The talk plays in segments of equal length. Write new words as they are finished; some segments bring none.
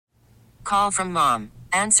call from mom.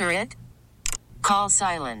 Answer it. Call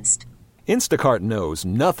silenced. Instacart knows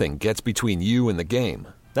nothing gets between you and the game.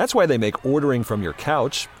 That's why they make ordering from your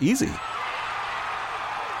couch easy.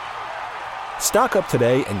 Stock up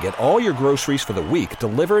today and get all your groceries for the week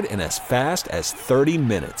delivered in as fast as 30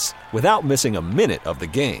 minutes without missing a minute of the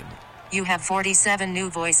game. You have 47 new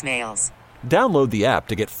voicemails. Download the app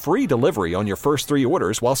to get free delivery on your first 3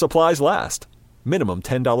 orders while supplies last. Minimum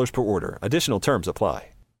 $10 per order. Additional terms apply.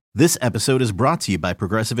 This episode is brought to you by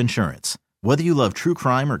Progressive Insurance. Whether you love true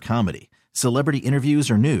crime or comedy, celebrity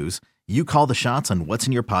interviews or news, you call the shots on what's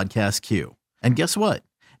in your podcast queue. And guess what?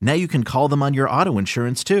 Now you can call them on your auto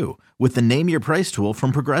insurance too with the Name Your Price tool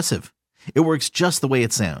from Progressive. It works just the way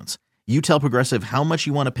it sounds. You tell Progressive how much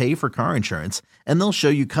you want to pay for car insurance, and they'll show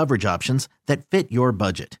you coverage options that fit your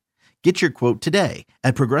budget. Get your quote today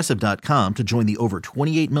at Progressive.com to join the over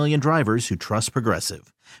 28 million drivers who trust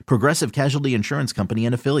Progressive. Progressive Casualty Insurance Company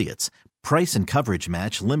and Affiliates. Price and coverage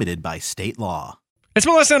match limited by state law. It's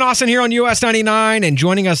Melissa and Austin here on US 99, and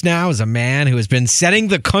joining us now is a man who has been setting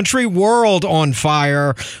the country world on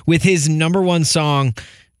fire with his number one song,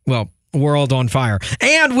 World on Fire,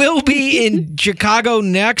 and will be in Chicago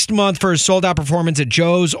next month for his sold-out performance at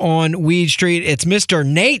Joe's on Weed Street. It's Mr.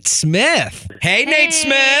 Nate Smith. Hey, Nate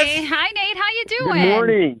Smith. Hi, Nate. How you doing? Good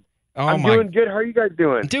morning. I'm doing good. How are you guys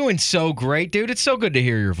doing? Doing so great, dude. It's so good to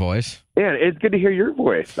hear your voice. Yeah, it's good to hear your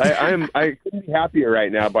voice. I couldn't be happier right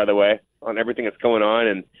now, by the way, on everything that's going on,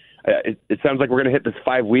 and it sounds like we're going to hit this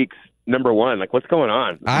 5 weeks number one. Like, what's going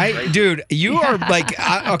on? Dude, you are like,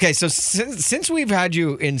 okay, so since we've had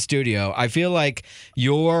you in studio, I feel like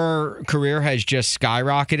your career has just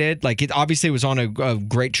skyrocketed. Like, it obviously was on a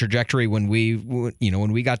great trajectory when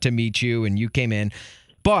we got to meet you and you came in.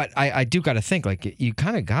 But I do got to think, like, you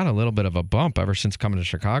kind of got a little bit of a bump ever since coming to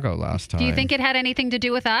Chicago last time. Do you think it had anything to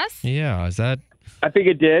do with us? Yeah, is that... I think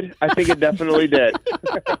it did. I think it definitely did.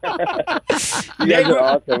 You guys are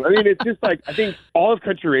awesome. I mean, it's just like, I think all of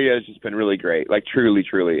country radio has just been really great, like truly.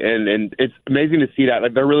 And it's amazing to see that.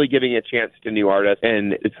 Like, they're really giving a chance to new artists,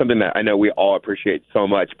 and it's something that I know we all appreciate so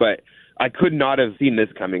much. But I could not have seen this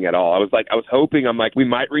coming at all. I was hoping, we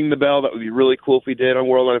might ring the bell. That would be really cool if we did on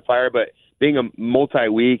World on Fire, but being a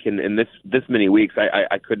multi-week and this many weeks,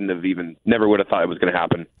 I couldn't have never would have thought it was going to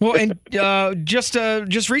happen. Well, and just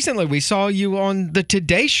recently we saw you on the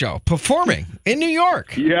Today Show performing in New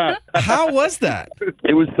York. Yeah. How was that?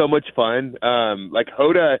 It was so much fun. Like,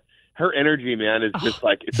 Hoda, her energy, man, is just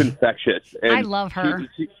like, it's infectious. And I love her.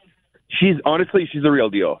 She's honestly, she's the real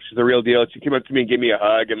deal. She's the real deal. She came up to me and gave me a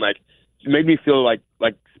hug, and she made me feel like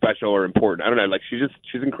special or important. I don't know. Like,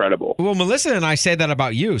 she's incredible. Well, Melissa and I say that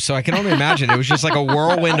about you, so I can only imagine it was just like a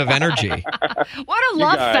whirlwind of energy. What a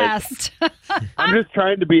love fest. I'm just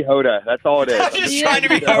trying to be Hoda. That's all it is. I'm just trying to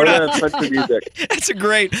be Hoda. Country music. It's a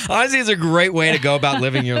great way to go about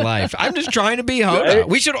living your life. I'm just trying to be Hoda. Right?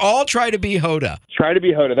 We should all try to be Hoda. Try to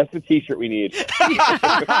be Hoda. That's the t-shirt we need.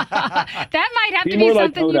 That might have to be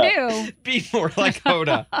something you do. Be more like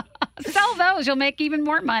Hoda. Sell those. You'll make even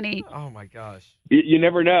more money. Oh, my gosh. You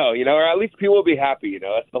never know, or at least people will be happy,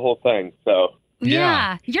 That's the whole thing, so...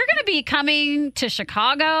 Yeah. You're going to be coming to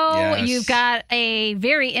Chicago. Yes. You've got a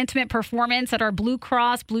very intimate performance at our Blue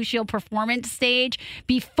Cross Blue Shield performance stage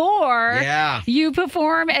before you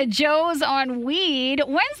perform at Joe's on Weed.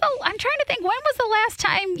 I'm trying to think, when was the last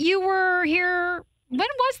time you were here? When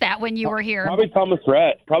was that when you were here? Probably Thomas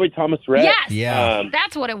Rhett. Yes. Yeah.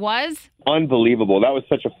 That's what it was. Unbelievable. That was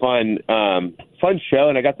such a fun show,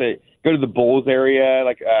 and I got to go to the Bulls area,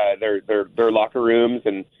 their locker rooms,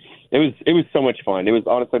 and it was so much fun. It was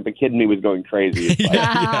honestly, the kid in me was going crazy. It's like,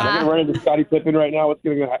 I'm gonna run into Scottie Pippen right now. What's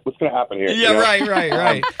gonna happen here? Yeah,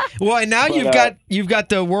 right. Well, and now you've got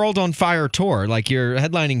the World on Fire tour, like your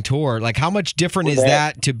headlining tour. Like, how much different is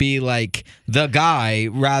that to be like the guy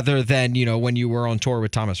rather than when you were on tour with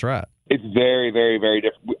Thomas Rhett? It's very, very, very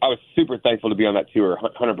different. I was super thankful to be on that tour,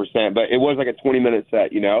 100%. But it was like a 20-minute set,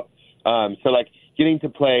 So getting to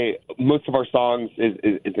play most of our songs is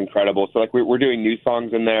incredible. So we're doing new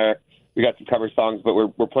songs in there. We got some cover songs, but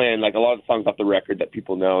we're playing a lot of the songs off the record that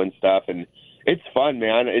people know and stuff. And it's fun,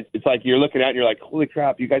 man. It's like you're looking at it and you're like, holy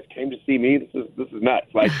crap, you guys came to see me. This is nuts.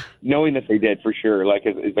 Knowing that they did for sure,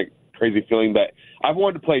 is a crazy feeling. But I've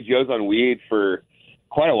wanted to play Joe's on Weed for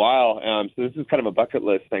quite a while. So this is kind of a bucket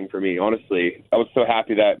list thing for me, honestly. I was so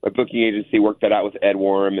happy that my booking agency worked that out with Ed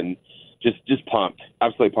Worm, and just pumped,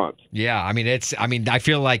 absolutely pumped. Yeah, I mean, I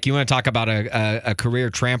feel like you want to talk about a career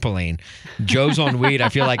trampoline. Joe's on Weed. I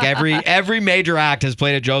feel like every major act has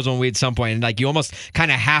played at Joe's on Weed at some point, and like you almost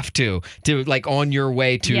kind of have to like on your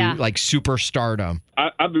way to like superstardom.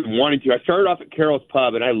 I've been wanting to. I started off at Carol's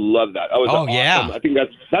Pub, and I love that. That was awesome. Yeah. I think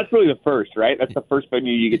that's really the first, right? That's the first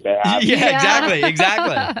venue you get to have. Yeah,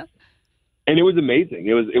 exactly. And it was amazing.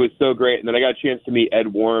 It was so great. And then I got a chance to meet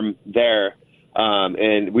Ed Worm there.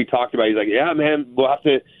 And we talked about it. He's like, yeah, man, we'll have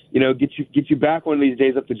to, get you back one of these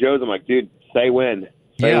days up to Joe's. I'm like, dude, say when.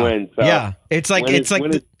 Say when. So yeah. It's like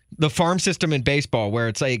the farm system in baseball where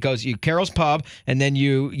it's like it goes Carol's Pub and then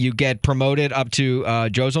you get promoted up to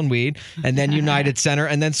Joe's on Weed and then United Center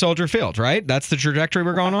and then Soldier Field, right? That's the trajectory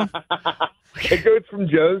we're going on? It goes from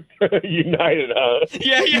Joe's to United, huh?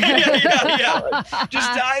 Yeah.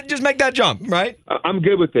 Just make that jump, right? I'm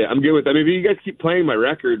good with it. I mean, if you guys keep playing my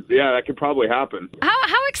records, yeah, that could probably happen.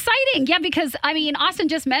 How exciting. Yeah, because, I mean, Austin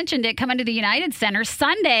just mentioned it, coming to the United Center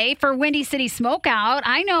Sunday for Windy City Smokeout.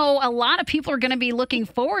 I know a lot of people are going to be looking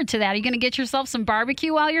forward to that. Are you going to get yourself some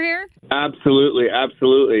barbecue while you're here? Absolutely.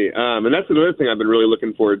 And that's another thing I've been really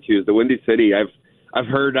looking forward to is the Windy City. I've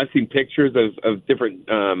seen pictures of different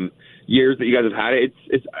years that you guys have had it.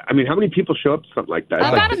 It's I mean, how many people show up to something like that?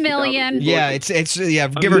 About 1 million. Yeah, it's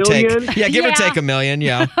give or take. Yeah, give or take 1 million,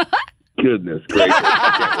 yeah. Goodness gracious.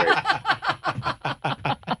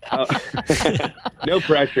 No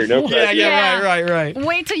pressure. Yeah, right.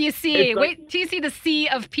 Wait till you see the sea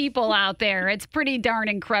of people out there. It's pretty darn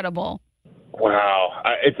incredible. Wow.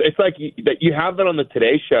 It's like you have that on the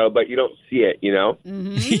Today Show, but you don't see it,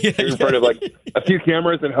 Mm-hmm. You're in front of like a few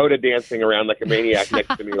cameras and Hoda dancing around like a maniac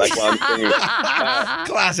next to me, like while I'm singing.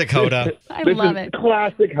 Classic Hoda. I love it.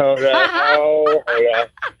 Classic Hoda. Oh,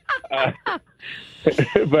 Hoda.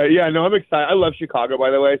 But yeah, no, I'm excited. I love Chicago,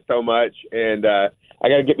 by the way, so much. And I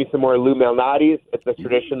got to get me some more Lou Malnati's. It's a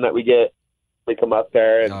tradition that we get. We come up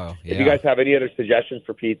there, and if you guys have any other suggestions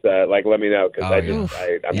for pizza, like let me know because I'm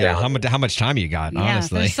down. How much time you got?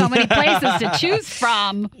 Honestly, there's so many places to choose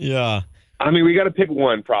from. Yeah, I mean, we got to pick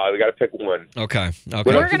one. Probably, we got to pick one. Okay.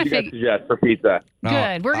 We're gonna suggest for pizza.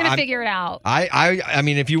 Good. We're gonna figure it out. I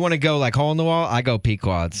mean, if you want to go like hole in the wall, I go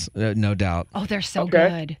Pequods, no doubt. Oh, they're so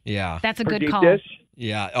good. Yeah, that's a good deep call. Dish?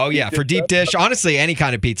 Yeah. Oh, yeah. For deep dish, honestly, any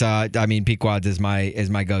kind of pizza. I mean, Pequods is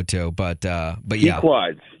my go-to. But yeah.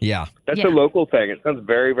 Pequods. Yeah. That's a local thing. It sounds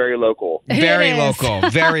very, very local. Very local.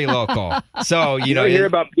 Very local. So you don't hear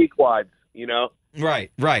about Pequods, Right.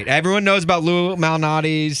 Everyone knows about Lou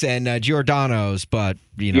Malnati's and Giordano's, but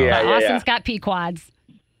Austin's got Pequods.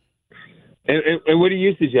 And what do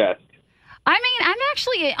you suggest? I mean, I'm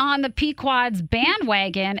actually on the Pequods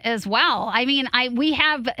bandwagon as well. I mean, we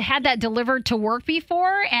have had that delivered to work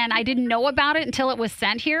before, and I didn't know about it until it was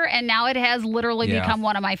sent here, and now it has literally become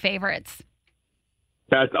one of my favorites.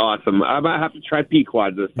 That's awesome. I might have to try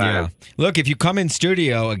Pequods this time. Yeah. Look, if you come in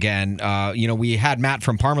studio again, we had Matt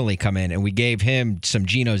from Parmalee come in, and we gave him some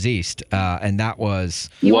Geno's East, and that was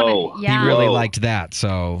he really liked that.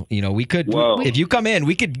 So we could, if you come in,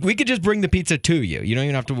 we could just bring the pizza to you. You don't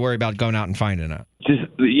even have to worry about going out and finding it. Just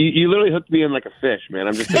you literally hooked me in like a fish, man.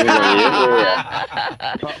 I'm just sitting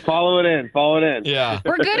there. Follow it in. Yeah,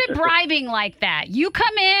 we're good at bribing like that. You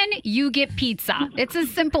come in, you get pizza. It's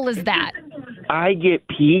as simple as that. I get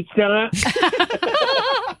pizza.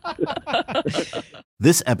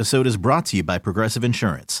 This episode is brought to you by Progressive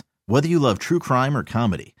Insurance. Whether you love true crime or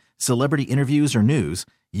comedy, celebrity interviews or news,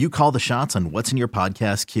 you call the shots on what's in your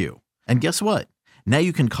podcast queue. And guess what? Now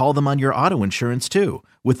you can call them on your auto insurance too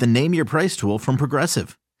with the Name Your Price tool from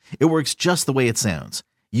Progressive. It works just the way it sounds.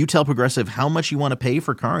 You tell Progressive how much you want to pay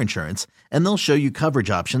for car insurance, and they'll show you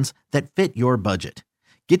coverage options that fit your budget.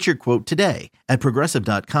 Get your quote today at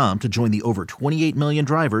Progressive.com to join the over 28 million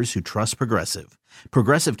drivers who trust Progressive.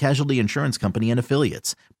 Progressive Casualty Insurance Company and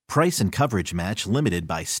Affiliates. Price and coverage match limited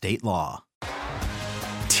by state law.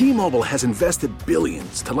 T-Mobile has invested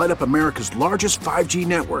billions to light up America's largest 5G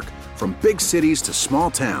network, from big cities to small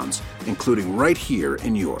towns, including right here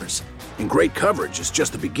in yours. And great coverage is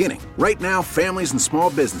just the beginning. Right now, families and small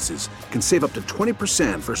businesses can save up to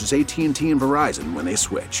 20% versus AT&T and Verizon when they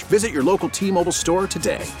switch. Visit your local T-Mobile store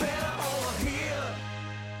today.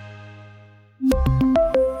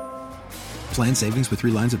 Plan savings with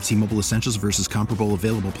 3 lines of T-Mobile Essentials versus comparable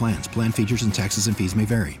available plans. Plan features and taxes and fees may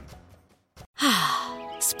vary.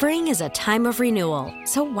 Spring is a time of renewal,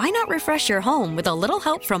 so why not refresh your home with a little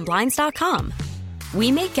help from Blinds.com? We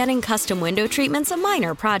make getting custom window treatments a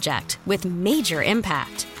minor project with major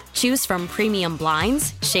impact. Choose from premium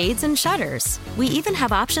blinds, shades, and shutters. We even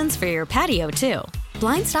have options for your patio, too.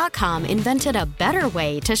 Blinds.com invented a better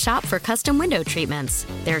way to shop for custom window treatments.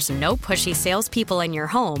 There's no pushy salespeople in your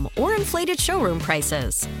home or inflated showroom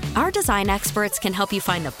prices. Our design experts can help you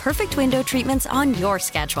find the perfect window treatments on your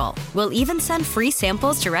schedule. We'll even send free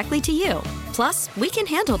samples directly to you. Plus, we can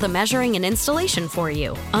handle the measuring and installation for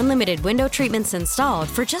you. Unlimited window treatments installed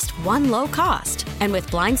for just one low cost. And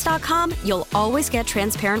with Blinds.com, you'll always get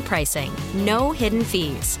transparent pricing. No hidden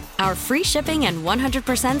fees. Our free shipping and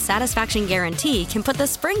 100% satisfaction guarantee can put the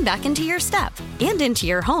spring back into your step and into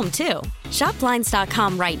your home, too. Shop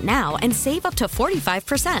Blinds.com right now and save up to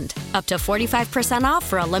 45%. Up to 45% off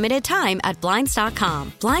for a limited time at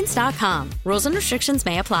Blinds.com. Blinds.com. Rules and restrictions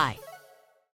may apply.